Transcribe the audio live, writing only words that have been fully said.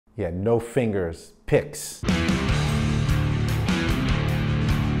Yeah, no fingers, picks.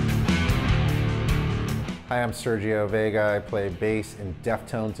 Hi, I'm Sergio Vega. I play bass in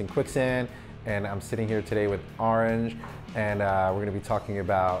Deftones and Quicksand, and I'm sitting here today with Orange, and we're going to be talking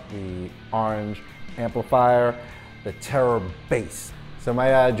about the Orange amplifier, the Terror Bass. So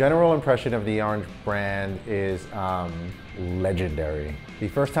my general impression of the Orange brand is legendary. The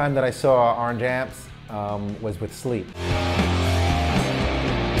first time that I saw Orange amps was with Sleep.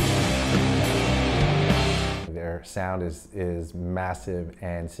 Their sound is massive,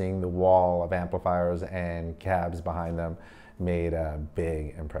 and seeing the wall of amplifiers and cabs behind them made a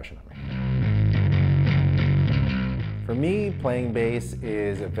big impression on me. For me, playing bass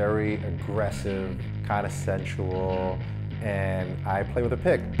is a very aggressive, kind of sensual, and I play with a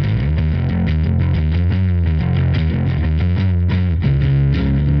pick.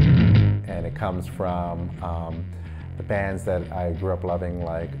 And it comes from the bands that I grew up loving,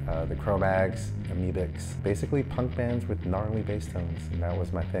 like the Cro-Mags, Amoebics, basically punk bands with gnarly bass tones, and that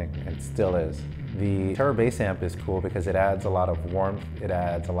was my thing, and it still is. The Terror Bass amp is cool because it adds a lot of warmth, it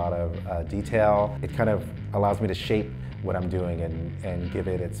adds a lot of detail. It kind of allows me to shape what I'm doing and give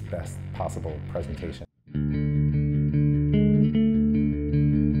it its best possible presentation.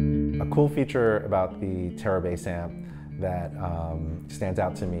 A cool feature about the Terror Bass amp that stands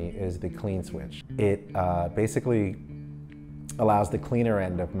out to me is the clean switch. It basically allows the cleaner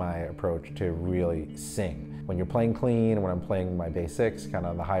end of my approach to really sing. When you're playing clean, when I'm playing my bass 6, kind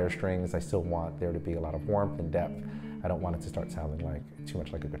of on the higher strings, I still want there to be a lot of warmth and depth. I don't want it to start sounding like too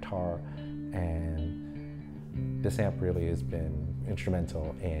much like a guitar. And this amp really has been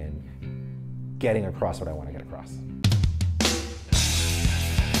instrumental in getting across what I want to get across.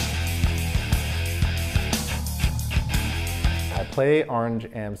 I play Orange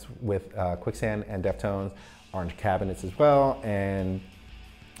amps with Quicksand and Deftones, Orange cabinets as well, and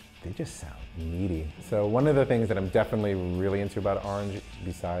they just sound meaty. So one of the things that I'm definitely really into about Orange,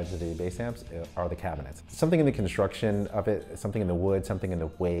 besides the bass amps, are the cabinets. Something in the construction of it, something in the wood, something in the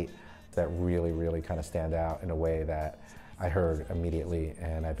weight that really, really kind of stand out in a way that I heard immediately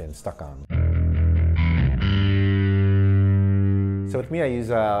and I've been stuck on. So with me, I use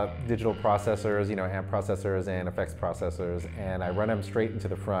digital processors, amp processors and effects processors, and I run them straight into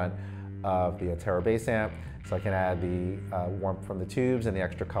the front of the Terror Bass amp, so I can add the warmth from the tubes and the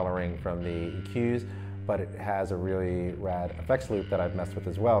extra coloring from the EQs, but it has a really rad effects loop that I've messed with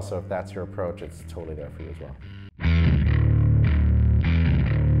as well, so if that's your approach, it's totally there for you as well.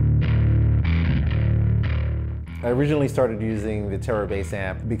 I originally started using the Terror Bass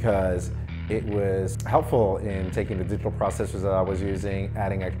amp because it was helpful in taking the digital processors that I was using,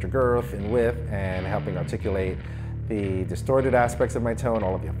 adding extra girth and width, and helping articulate the distorted aspects of my tone,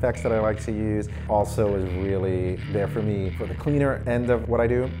 all of the effects that I like to use. Also is really there for me for the cleaner end of what I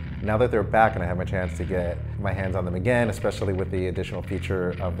do. Now that they're back and I have my chance to get my hands on them again, especially with the additional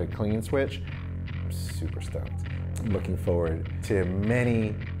feature of the clean switch, I'm super stoked. I'm looking forward to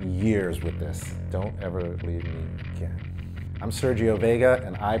many years with this. Don't ever leave me again. I'm Sergio Vega,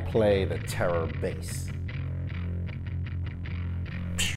 and I play the Terror Bass.